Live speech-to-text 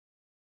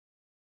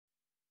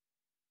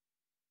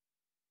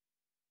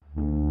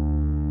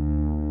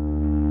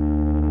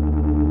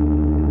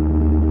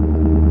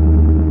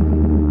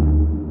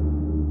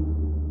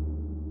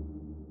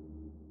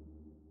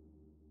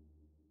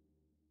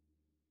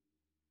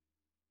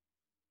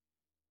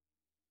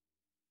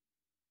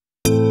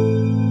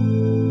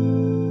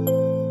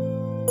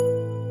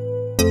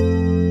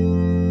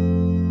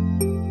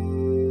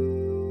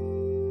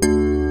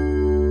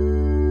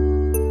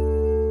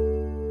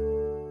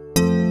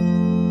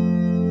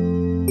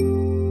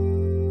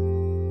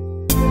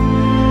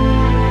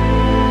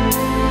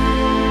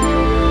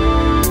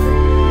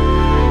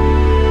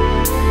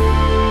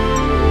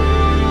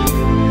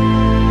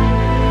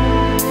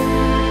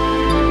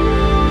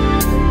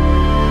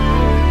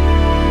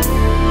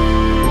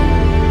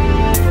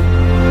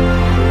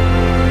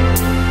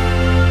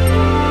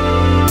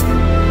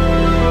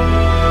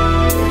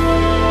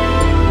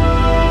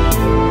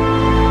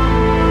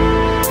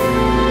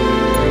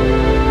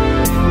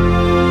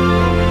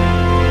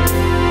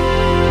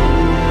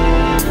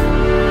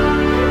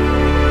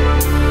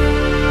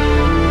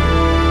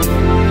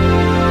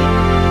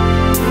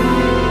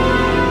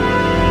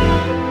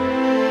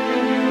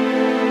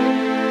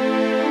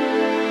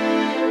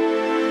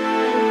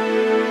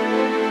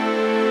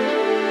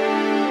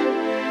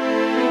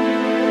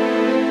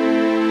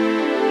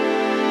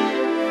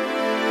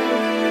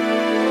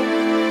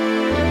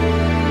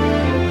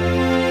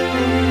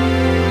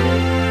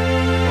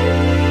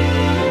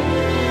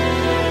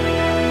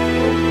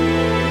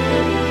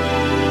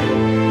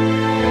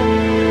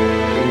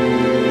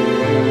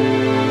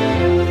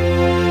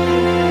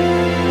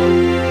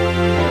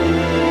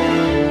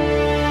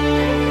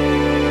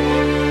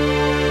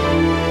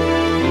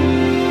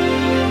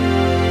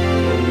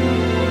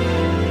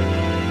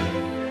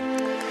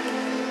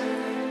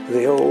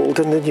the old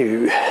and the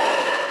new.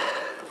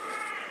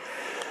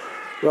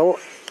 Well,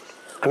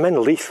 I'm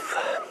in Leith,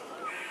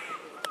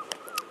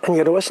 and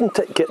you know, isn't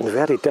it getting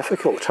very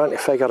difficult trying to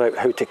figure out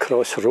how to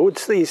cross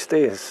roads these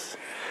days?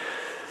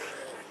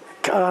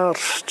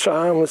 Cars,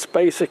 trams,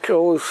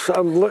 bicycles,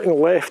 I'm looking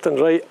left and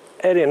right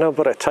any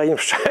number of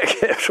times trying to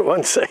get from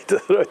one side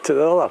of the road to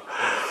the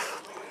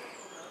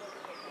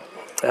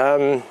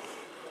other.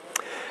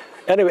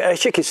 Anyway,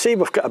 as you can see,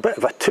 we've got a bit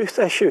of a tooth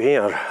issue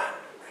here.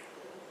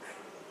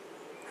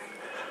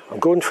 I'm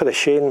going for the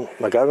Shane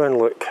McGowan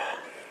look.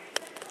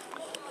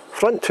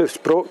 Front tooth's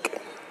broke.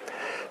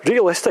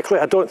 Realistically,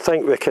 I don't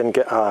think we can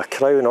get a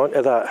crown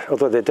onto that,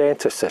 although the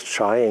dentist is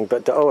trying,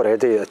 but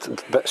already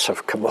bits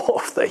have come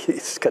off that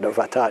he's kind of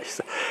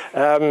attached.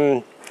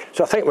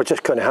 So I think we're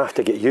just going to have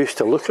to get used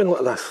to looking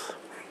like this.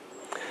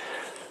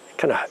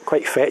 Kind of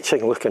quite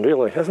fetching looking,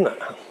 really, isn't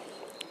it?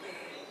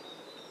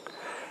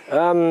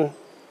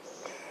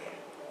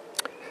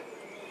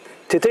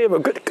 Today we're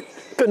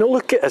going to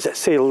look at, as it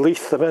say,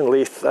 Leith. I'm in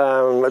Leith.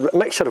 A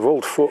mixture of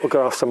old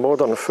photographs and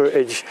modern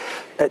footage.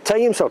 At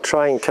times I'll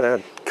try and kind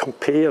of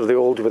compare the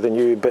old with the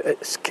new, but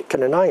it's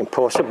kind of nigh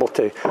impossible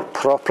to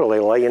properly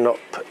line up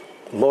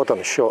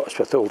modern shots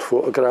with old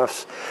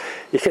photographs.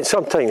 You can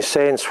sometimes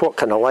sense what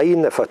kind of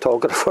line the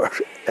photographer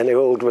in the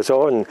old was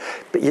on,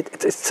 but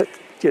it's,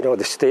 you know,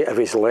 the state of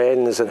his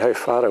lens and how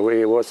far away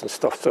he was and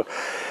stuff. So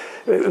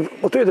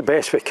we'll do the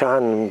best we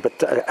can,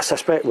 but I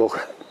suspect we'll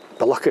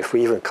be lucky if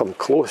we even come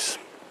close.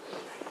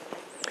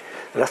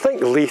 And I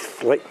think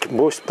Leith, like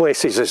most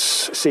places, has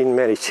seen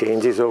many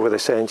changes over the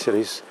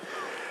centuries.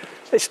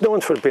 It's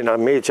known for being a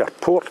major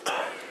port.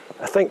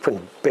 I think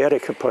when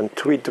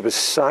Berwick-upon-Tweed was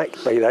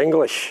sacked by the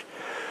English,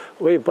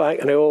 way back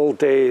in the old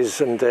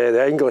days, and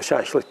the English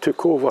actually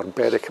took over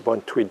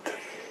Berwick-upon-Tweed,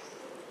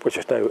 which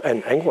is now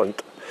in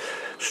England,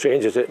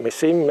 strange as it may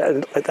seem.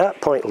 At that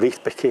point,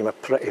 Leith became a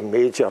pretty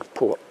major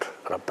port,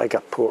 or a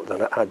bigger port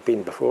than it had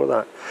been before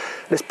that.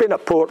 And it's been a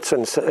port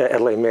since the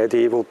early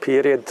medieval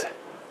period.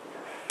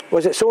 It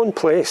was its own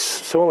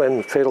place. It's only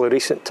in fairly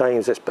recent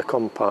times it's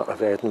become part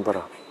of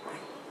Edinburgh.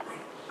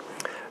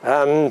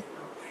 The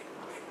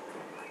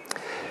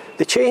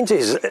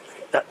changes,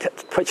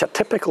 which are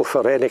typical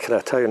for any kind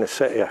of town or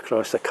city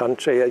across the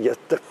country, a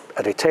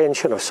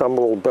retention of some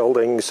old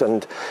buildings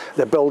and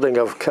the building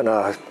of kind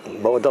of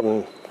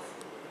modern,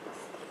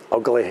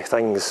 ugly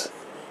things,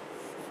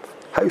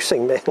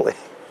 housing mainly.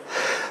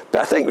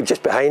 But I think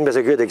just behind me is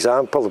a good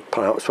example of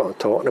perhaps what I'm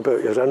talking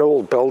about. There's an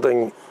old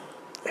building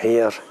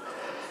here,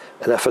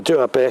 and if I do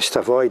my best to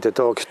avoid the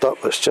dog's duck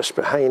that's just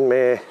behind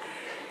me,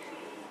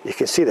 you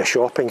can see the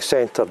shopping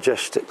centre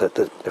just at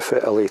the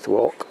foot of Leith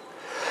Walk.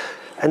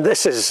 And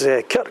this is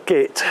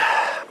Kirkgate,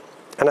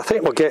 and I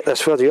think we'll get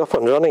this video up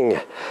and running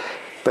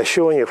by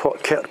showing you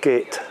what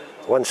Kirkgate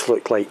once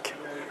looked like.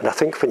 And I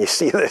think when you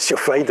see this you'll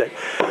find it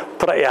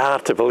pretty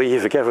hard to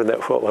believe given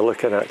that what we're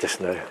looking at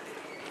just now.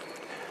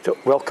 So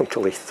welcome to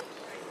Leith.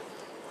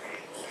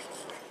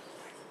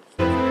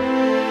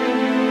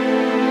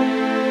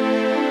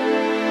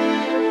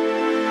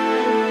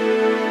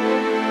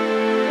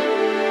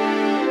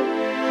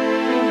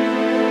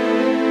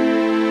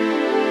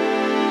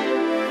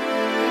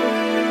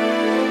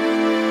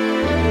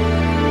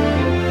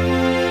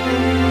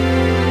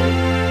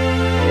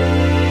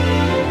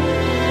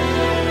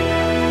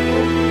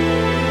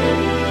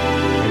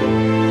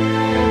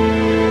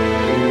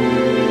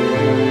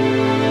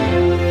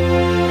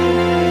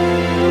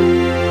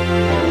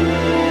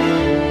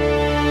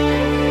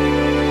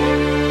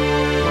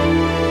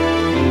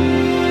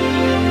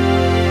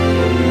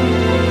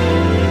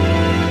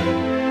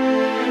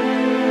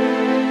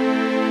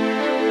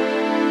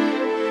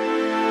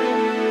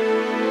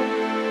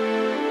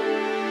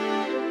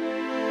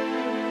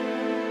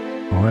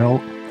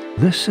 Well,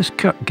 this is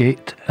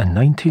Kirkgate in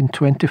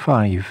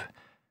 1925,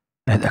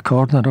 at the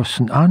corner of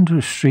St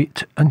Andrew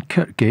Street and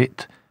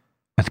Kirkgate,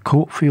 with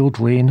Coatfield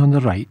Lane on the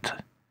right.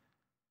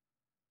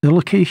 The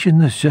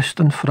location is just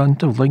in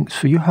front of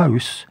Linksview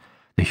House,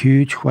 the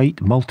huge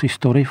white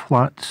multi-storey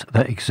flats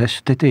that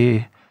exist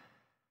today,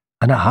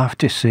 and I have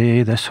to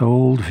say this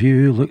old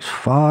view looks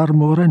far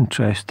more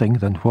interesting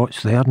than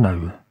what's there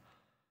now.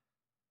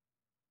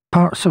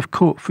 Parts of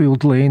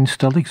Coatfield Lane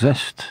still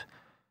exist,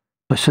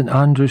 but St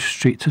Andrews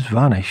Street has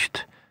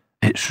vanished,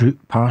 its route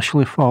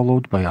partially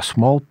followed by a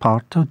small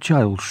part of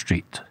Giles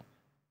Street.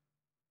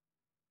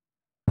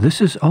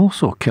 This is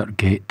also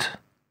Kirkgate,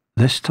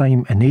 this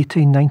time in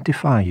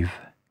 1895.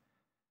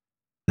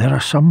 There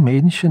are some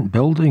ancient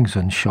buildings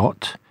in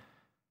shot,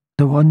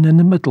 the one in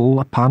the middle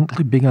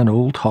apparently being an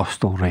old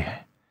hostelry.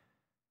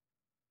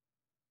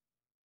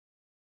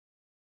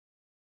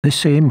 The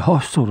same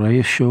hostelry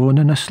is shown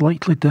in a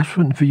slightly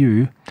different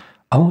view,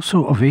 also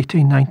of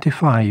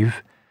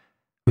 1895,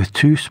 with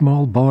two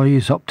small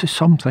boys up to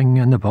something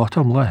in the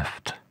bottom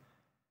left.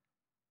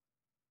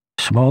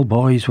 Small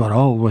boys were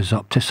always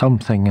up to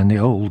something in the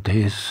old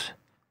days.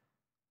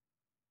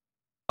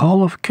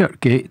 All of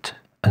Kirkgate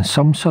and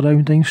some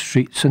surrounding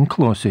streets and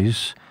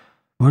closes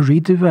were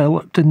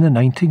redeveloped in the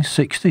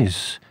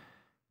 1960s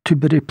to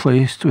be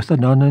replaced with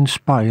an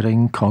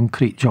uninspiring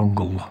concrete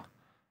jungle.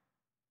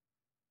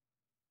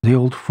 The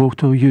old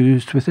photo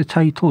used with the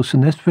titles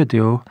in this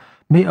video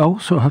may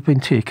also have been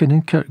taken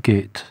in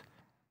Kirkgate.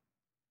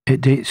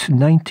 It dates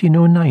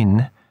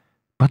 1909,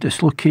 but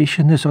its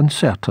location is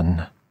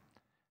uncertain.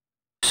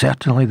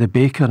 Certainly the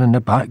baker in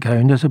the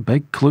background is a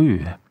big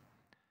clue.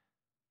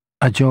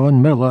 A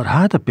John Miller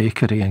had a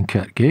bakery in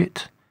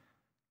Kirkgate.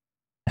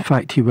 In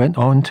fact, he went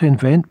on to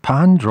invent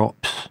pan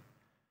drops.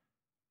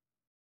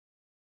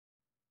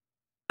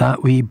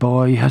 That wee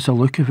boy has a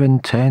look of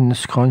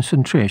intense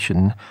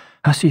concentration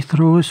as he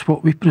throws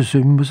what we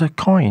presume was a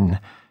coin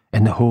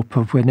in the hope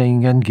of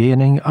winning and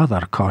gaining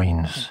other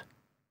coins.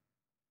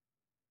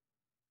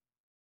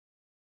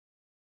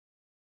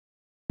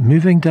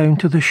 Moving down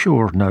to the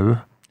shore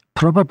now,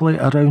 probably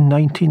around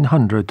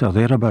 1900 or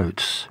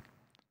thereabouts.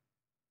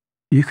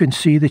 You can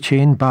see the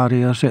chain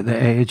barriers at the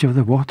edge of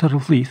the Water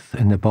of Leith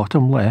in the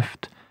bottom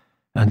left,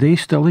 and they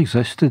still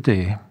exist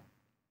today.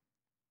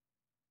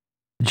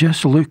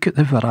 Just look at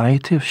the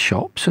variety of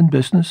shops and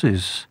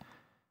businesses.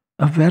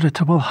 A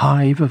veritable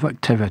hive of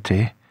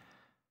activity.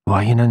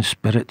 Wine and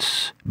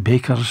spirits,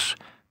 bakers,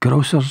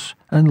 grocers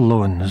and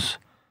loans.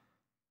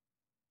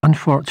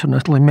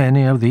 Unfortunately,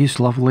 many of these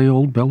lovely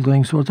old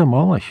buildings were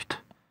demolished.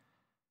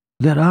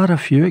 There are a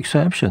few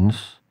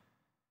exceptions.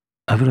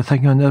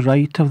 Everything on the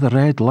right of the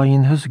red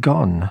line has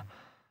gone,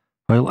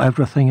 while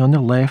everything on the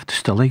left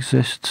still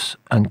exists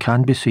and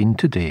can be seen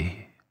today.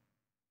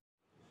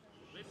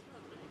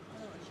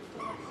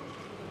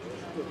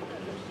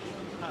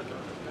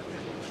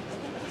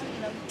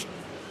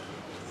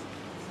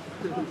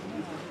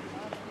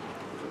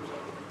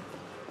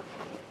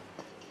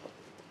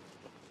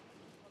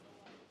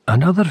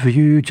 Another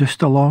view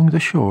just along the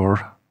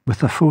shore,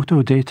 with a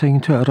photo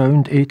dating to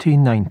around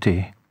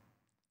 1890.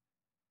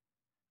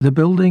 The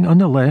building on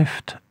the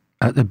left,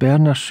 at the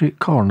Berners Street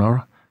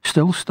corner,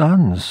 still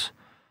stands,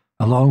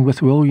 along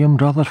with William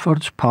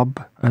Rutherford's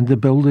pub and the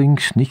building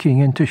sneaking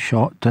into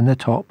shot in the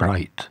top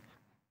right.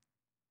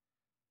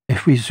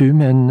 If we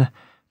zoom in,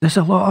 there's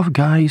a lot of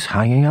guys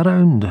hanging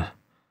around.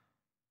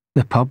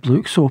 The pub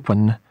looks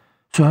open,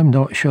 so I'm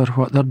not sure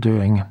what they're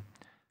doing.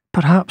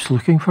 Perhaps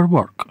looking for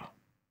work.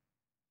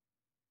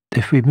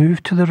 If we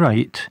move to the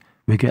right,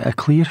 we get a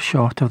clear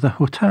shot of the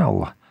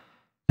hotel,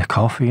 the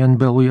coffee and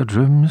billiard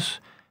rooms,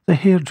 the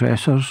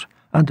hairdressers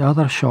and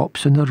other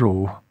shops in the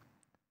row.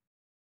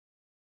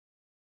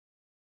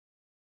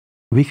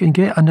 We can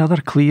get another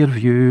clear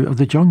view of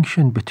the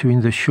junction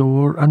between the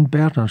shore and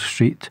Berners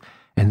Street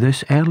in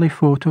this early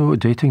photo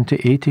dating to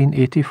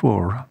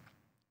 1884.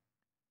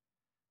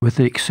 With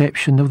the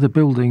exception of the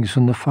buildings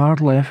on the far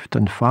left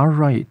and far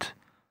right,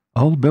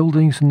 all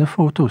buildings in the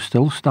photo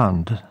still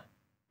stand.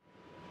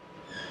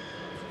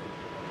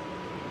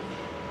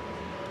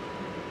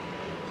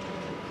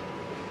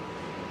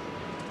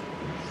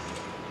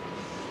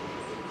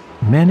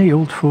 Many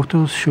old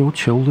photos show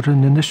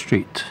children in the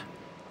street.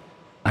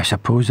 I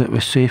suppose it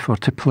was safer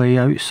to play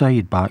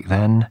outside back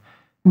then,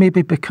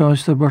 maybe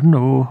because there were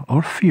no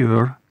or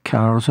fewer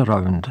cars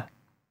around.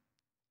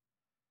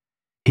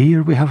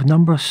 Here we have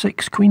number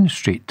 6 Queen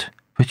Street,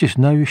 which is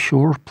now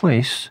Shore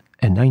Place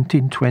in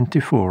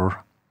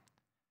 1924.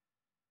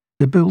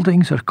 The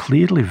buildings are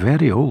clearly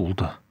very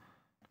old.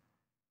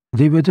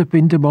 They would have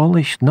been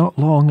demolished not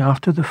long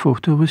after the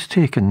photo was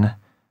taken,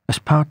 as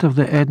part of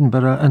the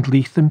Edinburgh and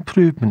Leith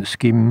improvement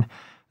scheme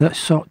that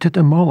sought to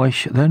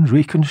demolish then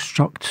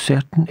reconstruct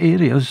certain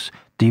areas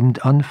deemed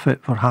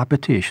unfit for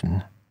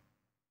habitation.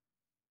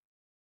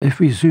 If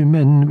we zoom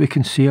in, we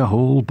can see a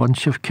whole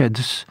bunch of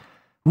kids,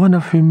 one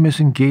of whom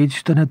is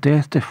engaged in a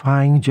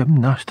death-defying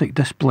gymnastic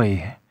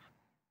display.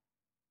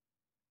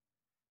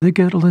 The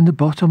girl in the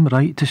bottom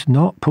right is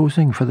not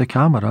posing for the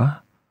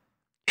camera.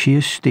 She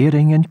is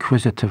staring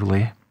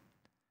inquisitively.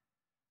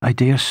 I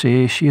dare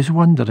say she is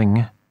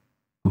wondering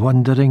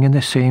in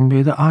the same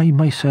way that I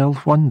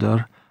myself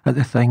wonder at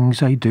the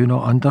things I do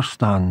not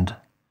understand.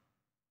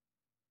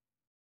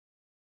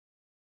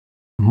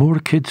 More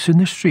kids in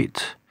the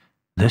street,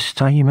 this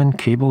time in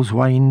Cable's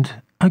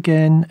Wynd,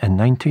 again in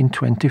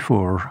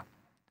 1924.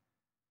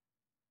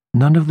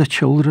 None of the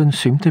children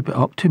seem to be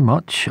up to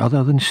much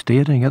other than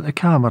staring at the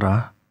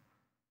camera.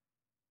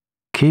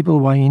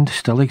 Cable Wynd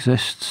still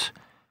exists,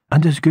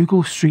 and as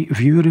Google Street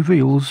View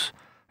reveals,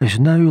 is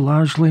now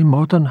largely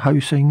modern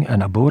housing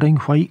in a boring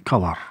white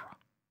colour.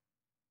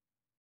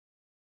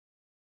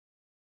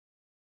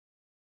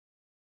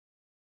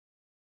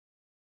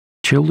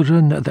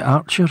 Children at the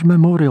Archer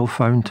Memorial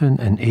Fountain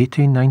in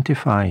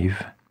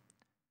 1895.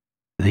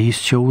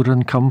 These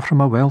children come from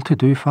a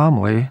well-to-do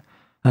family,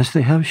 as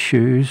they have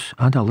shoes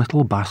and a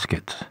little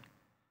basket.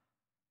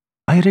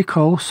 I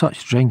recall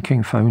such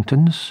drinking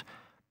fountains,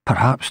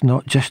 perhaps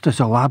not just as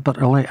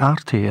elaborately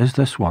arty as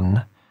this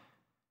one.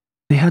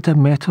 They had a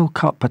metal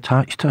cup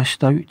attached to a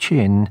stout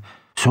chain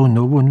so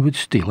no one would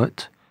steal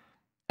it,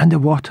 and the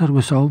water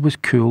was always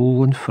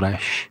cool and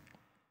fresh.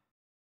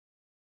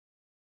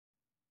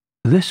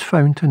 This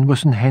fountain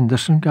was in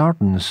Henderson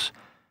Gardens,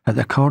 at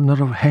the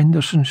corner of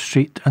Henderson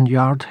Street and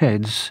Yard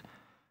Heads,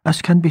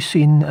 as can be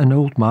seen in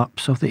old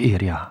maps of the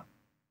area.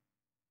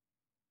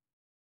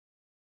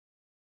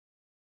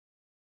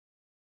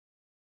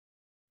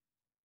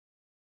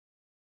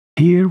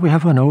 Here we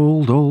have an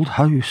old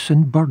house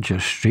in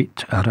Burgess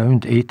Street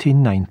around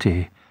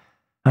 1890,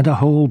 and a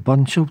whole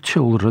bunch of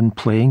children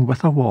playing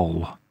with a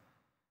wall.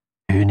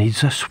 Who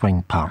needs a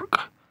swing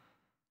park?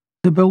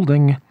 The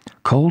building,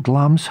 called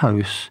Lamb's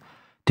House,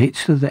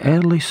 dates to the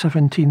early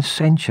 17th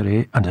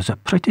century and is a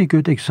pretty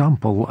good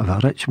example of a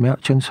rich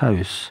merchant's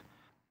house.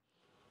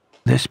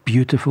 This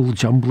beautiful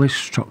jumbly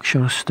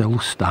structure still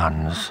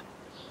stands.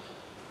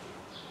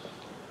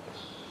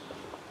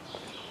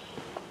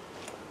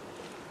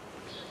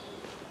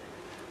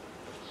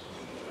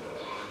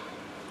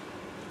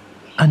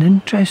 An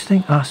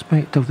interesting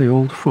aspect of the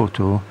old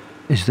photo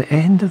is the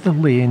end of the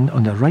lane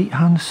on the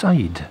right-hand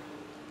side.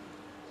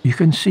 You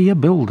can see a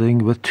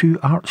building with two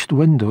arched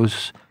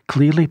windows,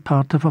 clearly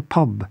part of a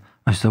pub,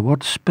 as the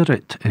word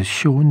Spirit is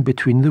shown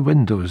between the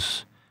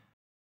windows.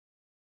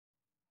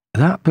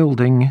 That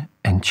building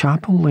in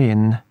Chapel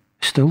Lane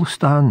still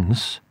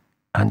stands,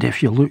 and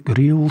if you look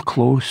real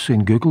close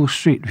in Google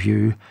Street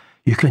View,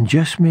 you can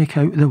just make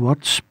out the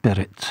word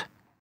Spirit.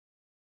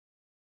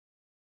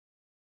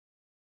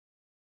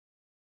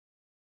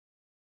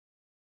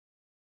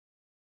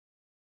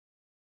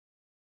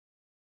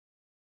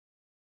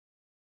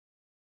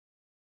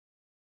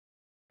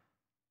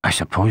 I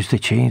suppose they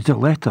change the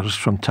letters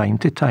from time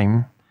to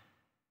time.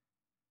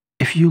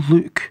 If you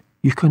look,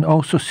 you can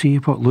also see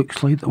what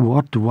looks like the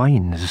word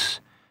wines.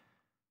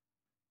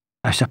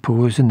 I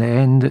suppose in the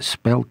end it's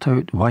spelt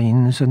out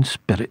wines and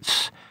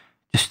spirits,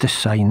 just the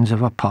signs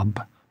of a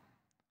pub.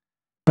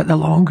 But the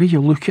longer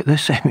you look at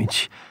this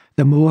image,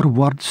 the more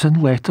words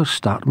and letters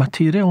start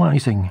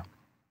materialising.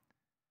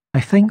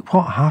 I think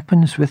what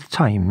happens with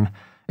time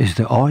is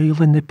the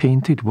oil in the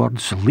painted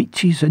words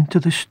leaches into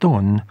the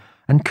stone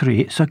and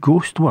creates a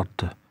ghost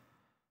word,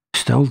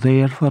 still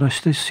there for us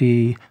to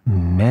see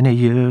many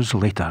years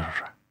later.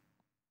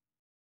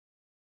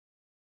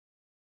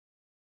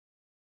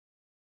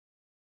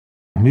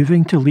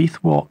 Moving to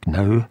Leith Walk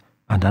now,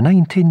 and a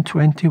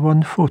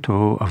 1921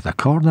 photo of the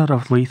corner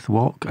of Leith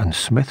Walk and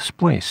Smith's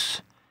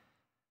Place.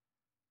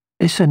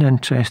 It's an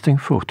interesting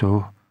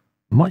photo,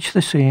 much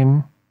the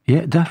same,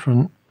 yet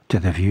different to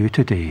the view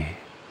today.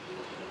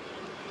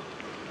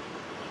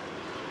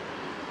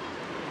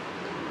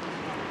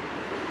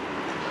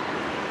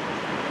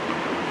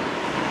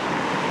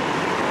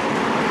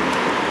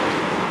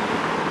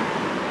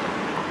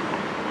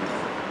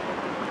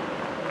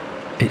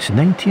 It's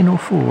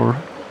 1904,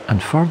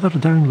 and further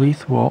down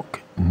Leith Walk,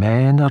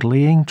 men are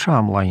laying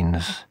tram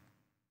lines.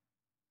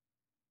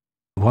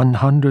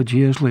 100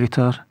 years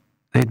later,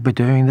 they'd be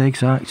doing the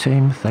exact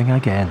same thing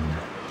again.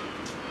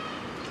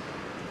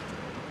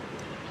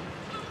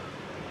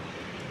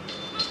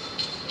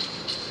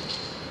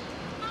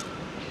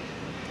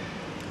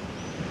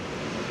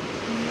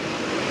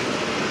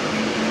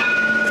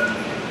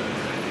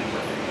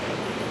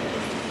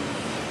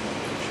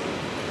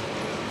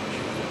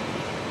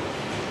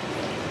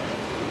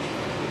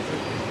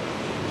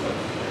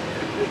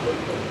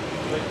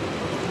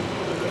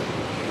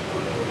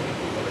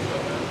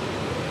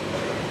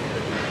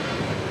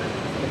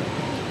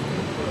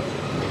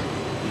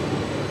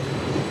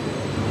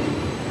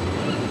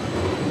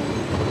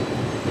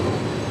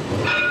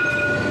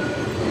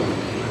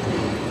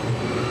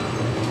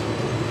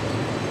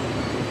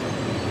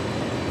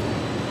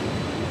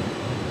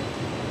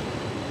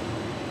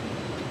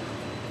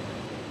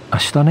 A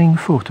stunning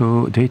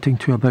photo dating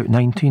to about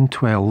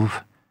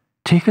 1912,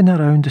 taken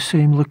around the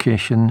same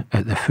location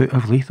at the foot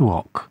of Leith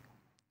Walk.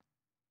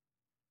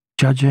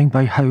 Judging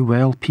by how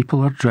well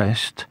people are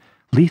dressed,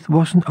 Leith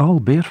wasn't all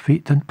bare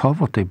feet and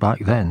poverty back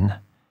then.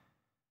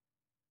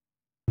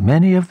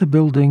 Many of the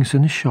buildings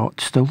in the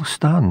shot still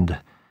stand,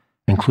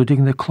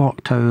 including the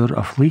clock tower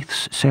of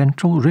Leith's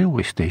Central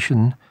Railway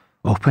Station,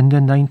 opened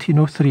in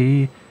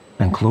 1903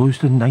 and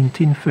closed in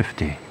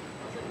 1950.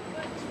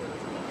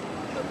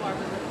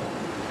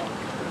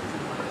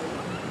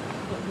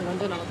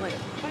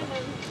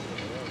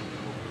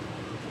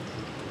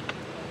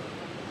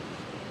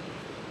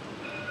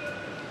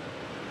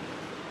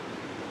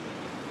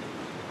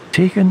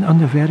 Taken on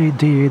the very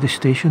day the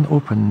station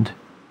opened,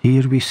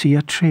 here we see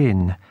a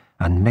train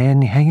and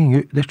men hanging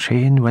out the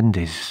train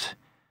windies.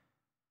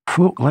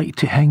 Folk liked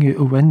to hang out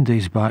the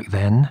windies back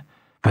then,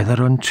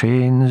 whether on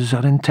trains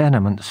or in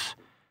tenements.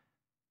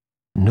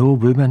 No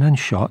women in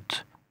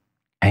shot.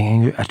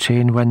 Hanging out a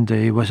train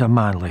windy was a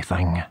manly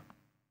thing.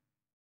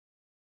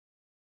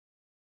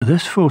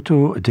 This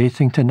photo,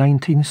 dating to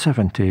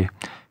 1970,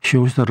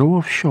 shows the row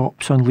of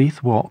shops on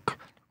Leith Walk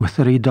with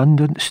the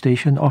redundant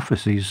station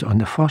offices on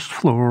the first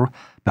floor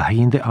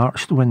behind the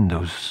arched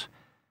windows.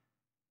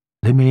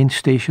 The main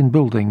station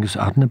buildings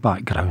are in the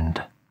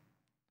background.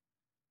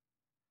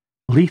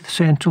 Leith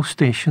Central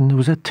Station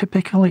was a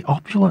typically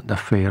opulent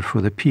affair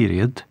for the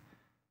period.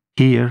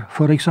 Here,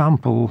 for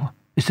example,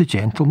 is the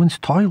gentleman's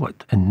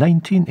toilet in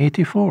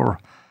 1984,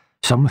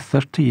 some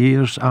 30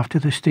 years after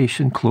the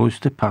station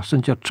closed to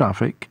passenger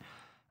traffic,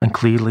 and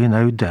clearly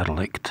now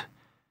derelict.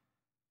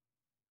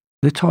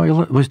 The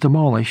toilet was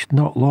demolished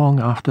not long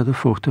after the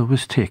photo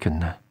was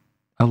taken,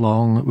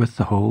 along with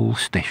the whole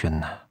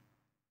station.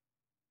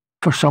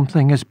 For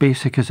something as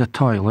basic as a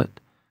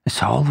toilet,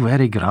 it's all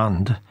very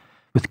grand,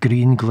 with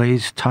green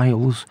glazed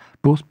tiles,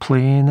 both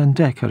plain and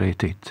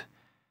decorated.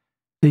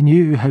 They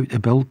knew how to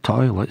build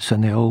toilets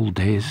in the old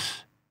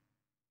days.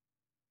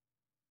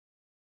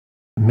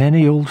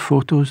 Many old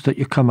photos that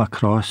you come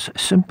across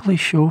simply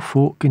show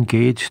folk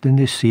engaged in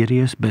the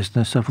serious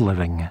business of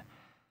living.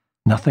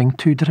 Nothing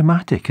too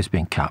dramatic has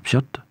been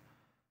captured.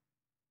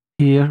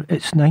 Here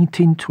it's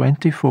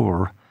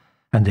 1924,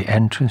 and the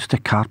entrance to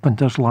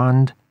Carpenter's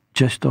Land,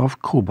 just off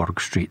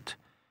Coburg Street,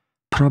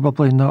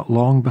 probably not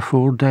long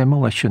before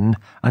demolition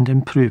and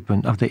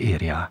improvement of the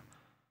area.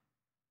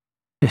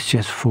 It's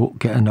just folk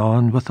getting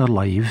on with their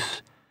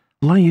lives,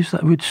 lives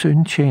that would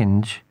soon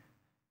change.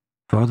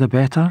 For the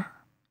better?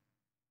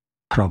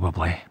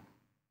 Probably.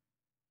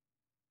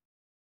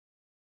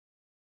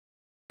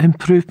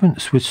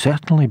 Improvements would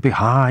certainly be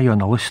high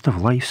on a list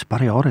of life's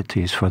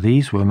priorities for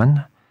these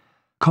women,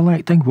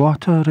 collecting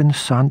water in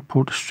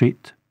Sandport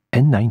Street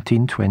in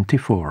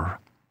 1924.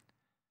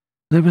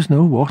 There was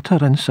no water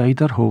inside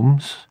their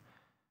homes.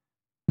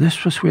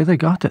 This was where they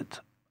got it,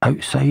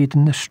 outside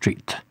in the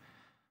street.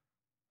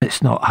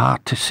 It's not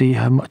hard to see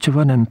how much of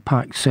an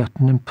impact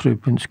certain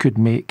improvements could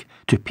make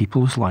to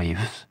people's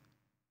lives.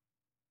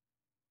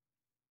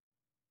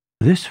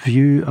 This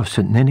view of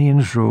St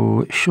Ninian's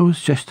Row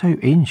shows just how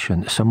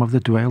ancient some of the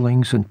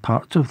dwellings and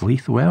parts of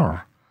Leith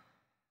were.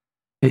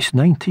 It's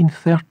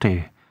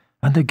 1930,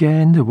 and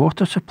again the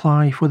water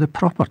supply for the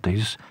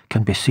properties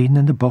can be seen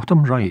in the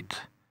bottom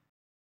right.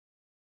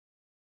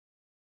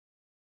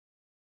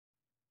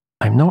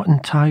 I'm not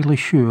entirely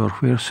sure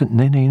where St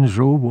Ninian's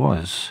Row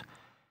was.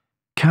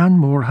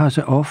 Canmore has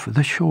it off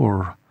the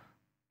shore,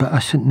 but a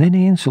St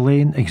Ninian's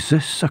Lane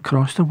exists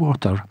across the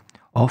water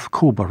off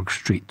Coburg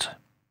Street.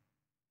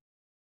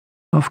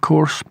 Of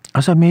course,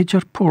 as a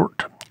major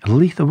port,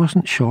 Leith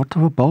wasn't short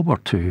of a bob or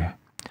two,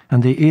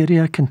 and the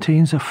area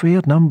contains a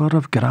fair number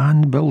of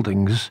grand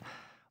buildings,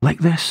 like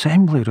the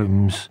Assembly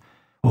Rooms,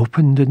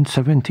 opened in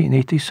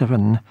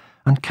 1787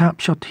 and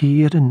captured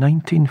here in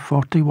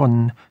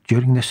 1941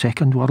 during the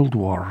Second World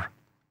War.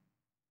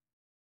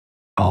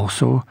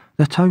 Also,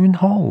 the Town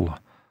Hall,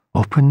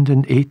 opened in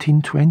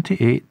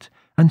 1828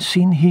 and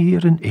seen here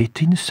in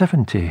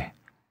 1870.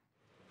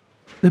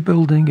 The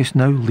building is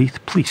now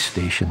Leith Police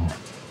Station,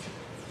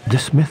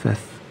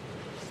 dismisseth,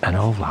 and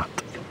all that.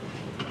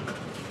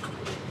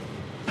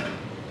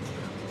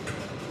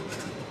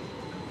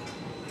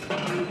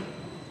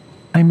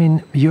 I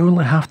mean, you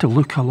only have to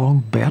look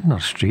along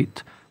Berners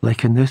Street,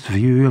 like in this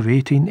view of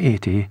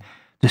 1880,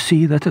 to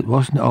see that it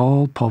wasn't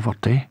all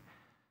poverty.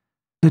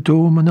 The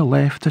dome on the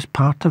left is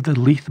part of the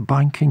Leith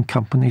Banking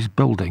Company's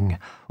building,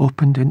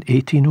 opened in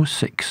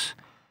 1806,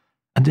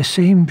 and the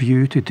same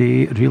view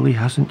today really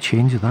hasn't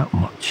changed that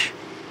much.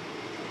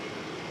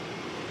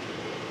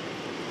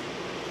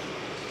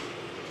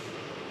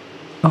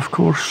 Of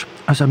course,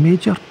 as a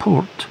major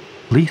port,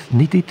 Leith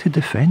needed to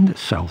defend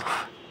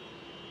itself.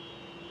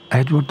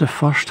 Edward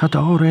I had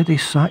already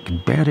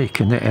sacked Berwick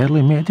in the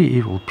early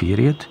medieval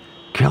period,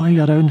 killing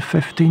around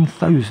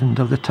 15,000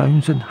 of the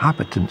town's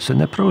inhabitants in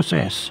the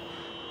process,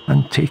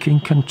 and taking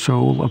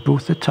control of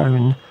both the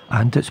town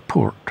and its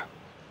port.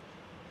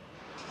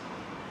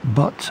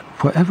 But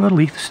whatever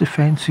Leith's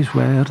defences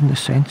were in the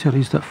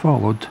centuries that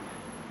followed,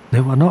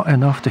 they were not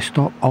enough to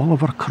stop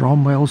Oliver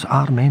Cromwell's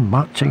army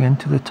marching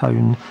into the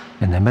town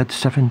in the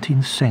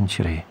mid-17th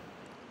century.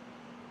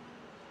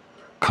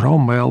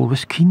 Cromwell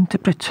was keen to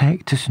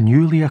protect his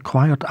newly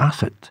acquired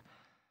asset,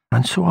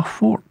 and so a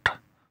fort,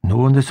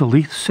 known as the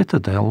Leith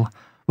Citadel,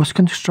 was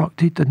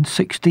constructed in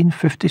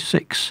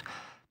 1656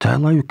 to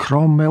allow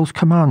Cromwell's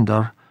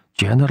commander,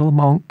 General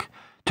Monk,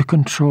 to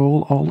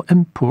control all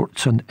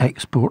imports and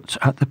exports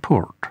at the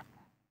port.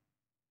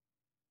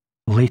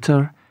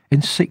 Later, in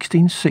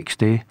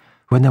 1660,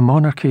 when the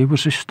monarchy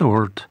was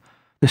restored,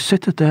 the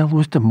citadel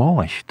was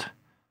demolished.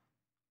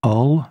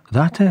 All,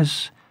 that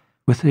is,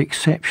 with the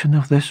exception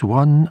of this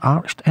one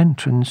arched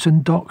entrance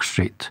in Dock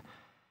Street,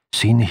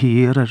 seen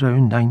here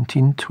around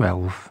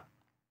 1912.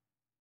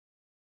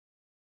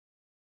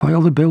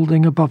 While the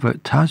building above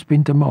it has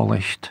been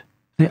demolished,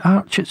 the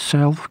arch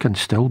itself can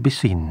still be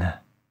seen.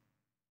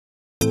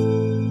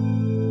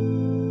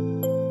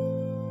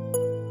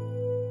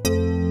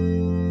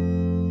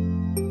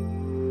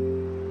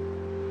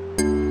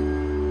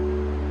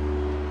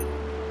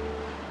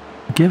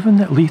 Given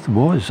that Leith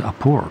was a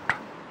port,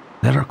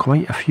 there are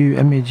quite a few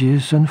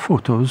images and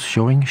photos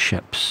showing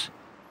ships.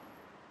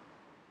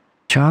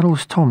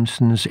 Charles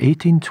Thomson's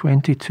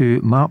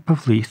 1822 map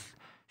of Leith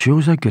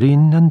shows a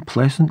green and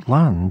pleasant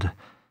land,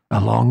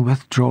 along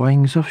with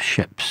drawings of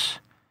ships.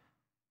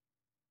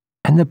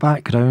 In the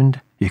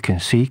background you can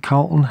see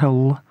Calton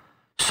Hill,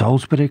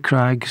 Salisbury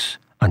Crags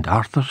and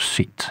Arthur's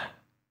Seat.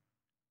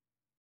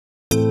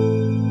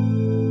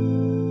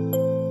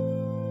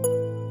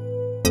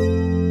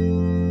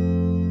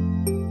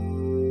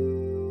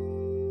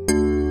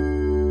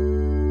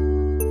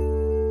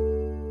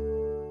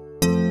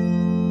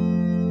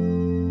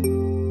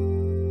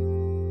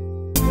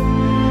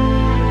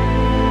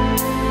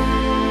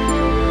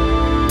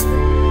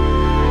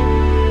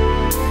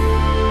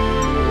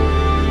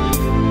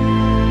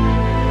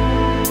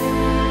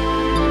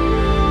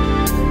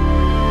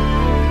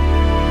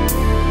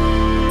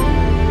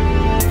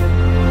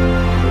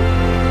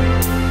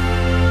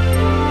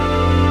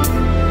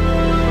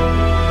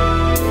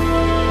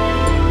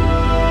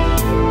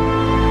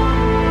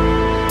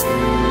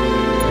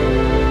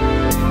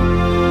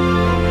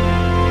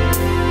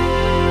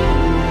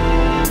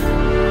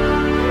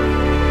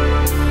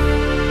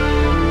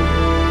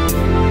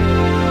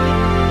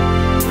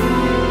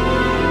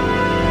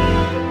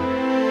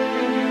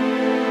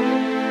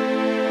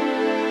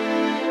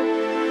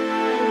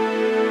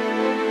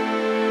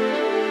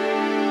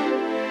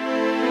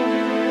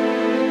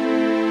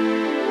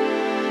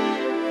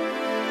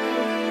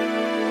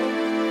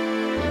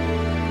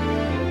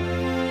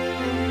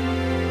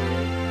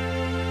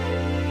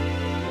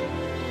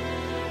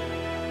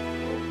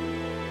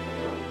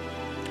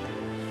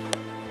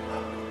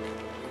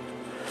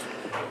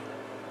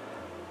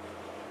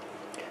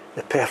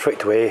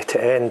 perfect way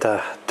to end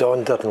a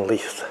donder in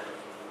Leith.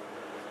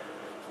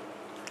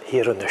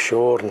 Here on the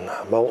shore in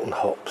Malton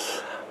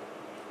Hops.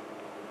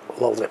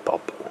 Lovely pub.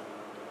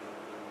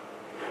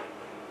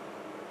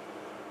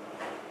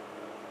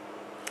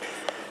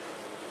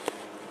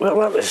 Well,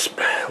 that was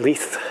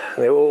Leith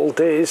in the old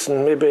days,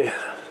 and maybe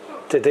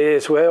today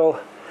as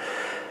well.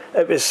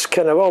 It was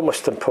kind of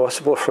almost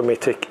impossible for me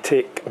to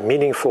take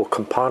meaningful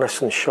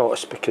comparison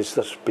shots because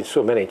there's been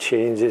so many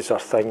changes or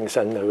things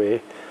in the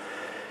way.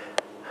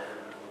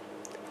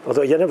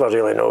 Although you never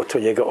really know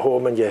till you get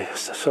home and you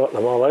sort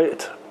them all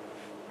out.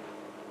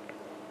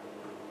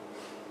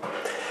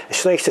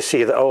 It's nice to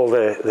see that all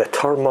the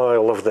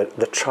turmoil of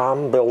the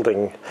tram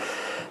building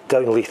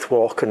down Leith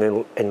Walk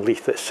and in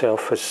Leith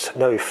itself is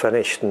now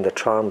finished and the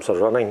trams are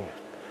running.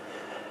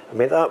 I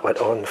mean, that went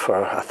on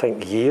for, I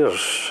think,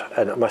 years,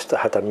 and it must have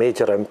had a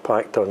major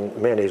impact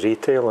on many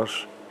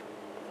retailers.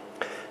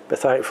 But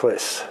thankfully,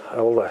 it's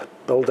all the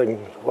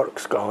building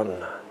work's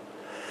gone.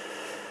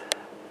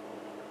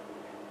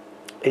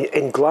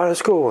 In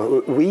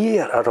Glasgow, we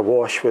are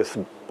awash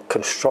with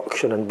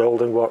construction and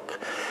building work.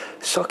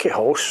 Sucky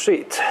Hall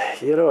Street,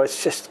 you know,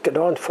 it's just gone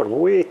on for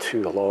way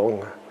too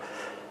long.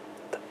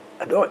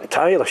 I'm not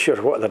entirely sure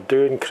what they're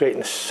doing,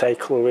 creating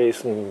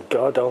cycleways and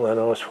God only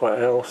knows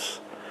what else.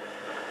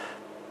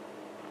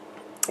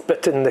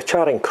 But in the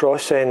Charing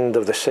Cross end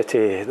of the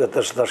city,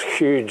 there's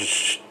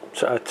huge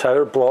sort of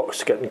tower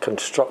blocks getting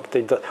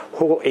constructed. The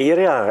whole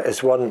area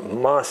is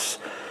one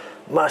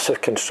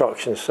massive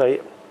construction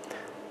site.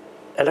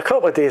 In a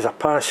couple of days I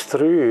passed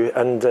through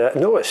and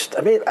noticed,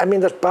 I mean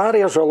there's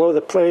barriers all over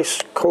the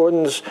place,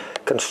 cones,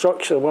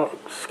 construction work,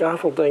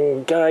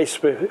 scaffolding,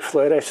 guys with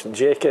fluorescent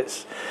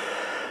jackets.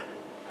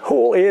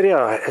 Whole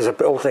area is a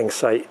building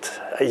site.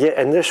 Yet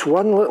in this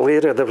one little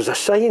area there was a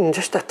sign,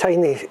 just a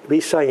tiny wee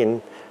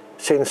sign,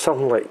 saying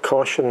something like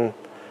caution,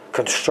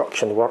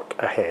 construction work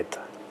ahead.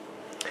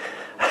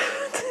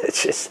 It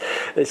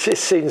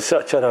just seemed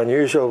such an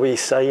unusual wee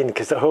sign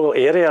because the whole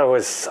area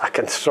was a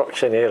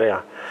construction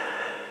area.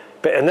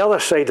 But on the other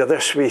side of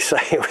this wee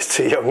sign was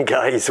two young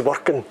guys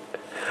working.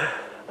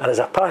 And as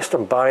I passed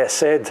them by I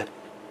said,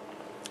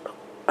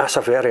 that's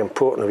a very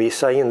important wee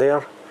sign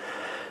there,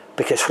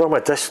 because from a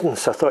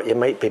distance I thought you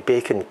might be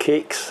baking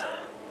cakes.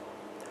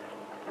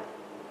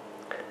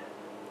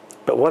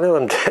 But one of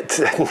them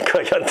didn't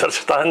quite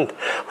understand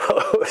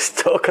what I was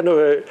talking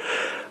about,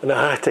 and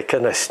I had to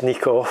kind of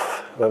sneak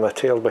off with my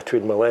tail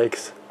between my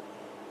legs.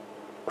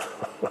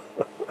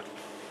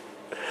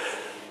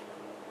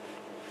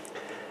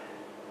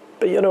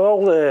 But you know,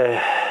 all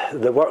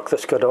the work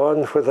that's going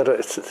on, whether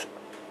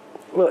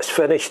it's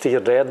finished here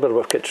in Edinburgh,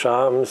 we've got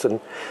trams and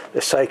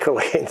the cycle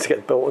lanes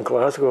get built in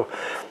Glasgow.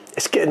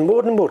 It's getting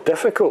more and more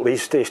difficult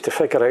these days to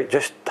figure out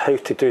just how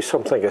to do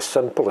something as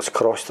simple as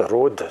cross the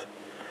road.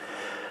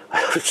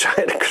 I was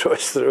trying to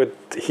cross the road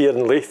here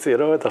in Leith, you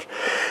know, there's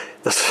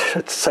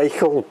a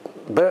cycle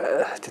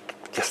bit,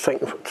 you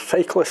think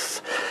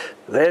cyclists,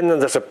 then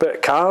there's a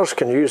bit cars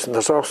can use, and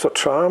there's also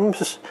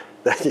trams,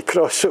 then you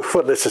cross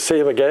over and it's the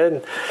same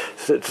again.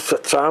 It's a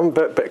tram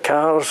bit, but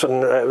cars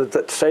and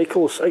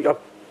cycles, I'm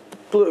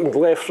looking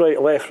left, right,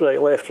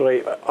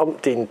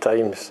 umpteen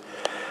times.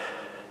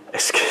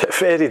 It's a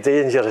very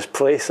dangerous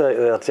place out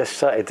there, just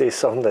trying to do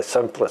something as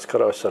simple as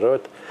cross the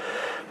road.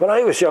 When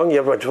I was young,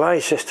 you were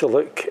advised just to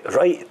look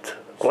right,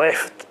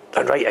 left,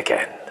 and right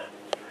again.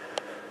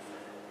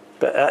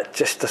 But that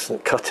just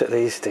doesn't cut it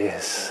these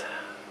days.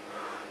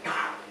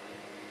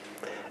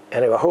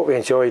 Anyway, I hope you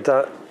enjoyed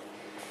that.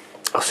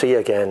 I'll see you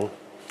again.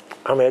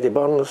 I'm Eddie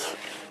Burns.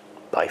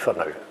 Bye for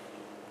now.